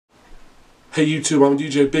Hey YouTube, I'm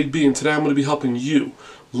DJ Big B, and today I'm going to be helping you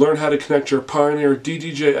learn how to connect your Pioneer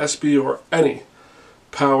DDJ-Sb or any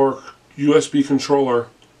power USB controller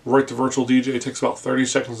right to Virtual DJ. It takes about 30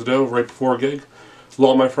 seconds to do right before a gig. A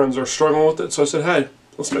lot of my friends are struggling with it, so I said, hey,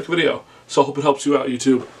 let's make a video. So I hope it helps you out,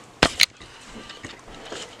 YouTube.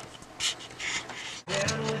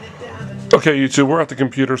 Okay, YouTube, we're at the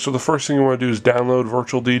computer, so the first thing you want to do is download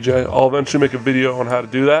Virtual DJ. I'll eventually make a video on how to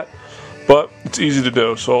do that, but it's easy to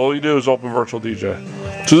do. So all you do is open Virtual DJ.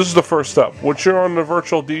 So this is the first step. Once you're on the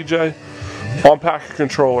Virtual DJ, unpack your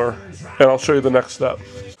controller, and I'll show you the next step.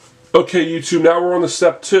 Okay, YouTube, now we're on the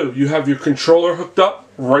step 2. You have your controller hooked up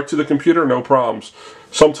right to the computer, no problems.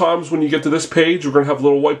 Sometimes when you get to this page, we're going to have a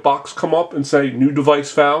little white box come up and say, new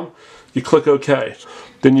device found. You click OK.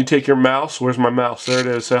 Then you take your mouse. Where's my mouse? There it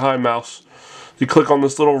is. Say, hi, mouse. You click on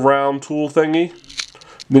this little round tool thingy.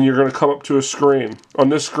 Then you're going to come up to a screen. On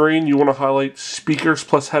this screen, you want to highlight speakers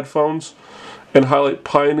plus headphones and highlight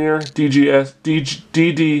Pioneer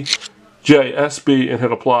DDJ-Sb and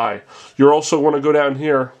hit apply. You're also want to go down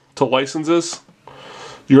here to licenses.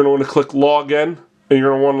 You're going to want to click login, and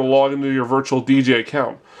you're going to want to log into your Virtual DJ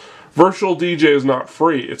account. Virtual DJ is not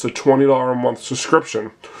free. It's a $20 a month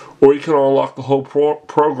subscription, or you can unlock the whole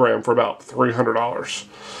program for about $300.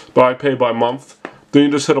 But I pay by month. Then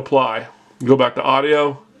you just hit apply. Go back to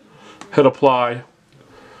audio, hit apply,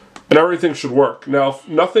 and everything should work. Now, if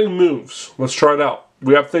nothing moves, let's try it out.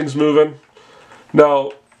 We have things moving.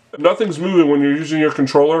 Now, if nothing's moving when you're using your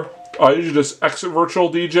controller, I usually just exit Virtual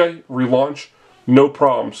DJ, relaunch, no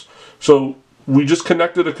problems. So we just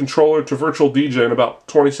connected a controller to Virtual DJ in about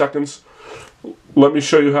 20 seconds. Let me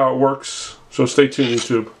show you how it works. So stay tuned,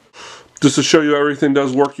 YouTube. Just to show you everything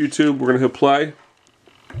does work, YouTube, we're going to hit play.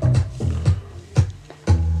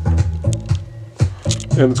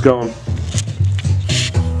 And it's going.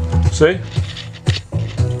 See?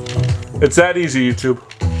 It's that easy, YouTube.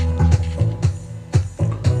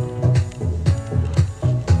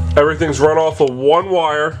 Everything's run off of one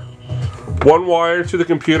wire to the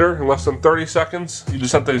computer in less than 30 seconds. You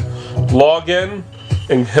just have to log in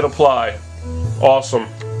and hit apply. Awesome.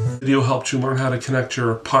 This video helped you learn how to connect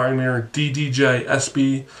your Pioneer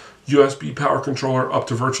DDJ-Sb USB power controller up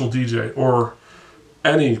to Virtual DJ, or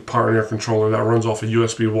any Pioneer controller that runs off a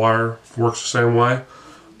USB wire. Works the same way.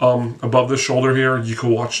 Above this shoulder here, you can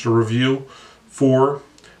watch the review for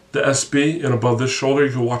the SB, and above this shoulder,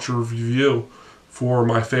 you can watch a review for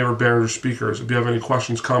my favorite Behringer speakers. If you have any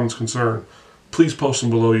questions, comments, concern, please post them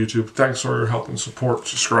below, YouTube. Thanks for your help and support.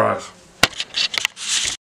 Subscribe.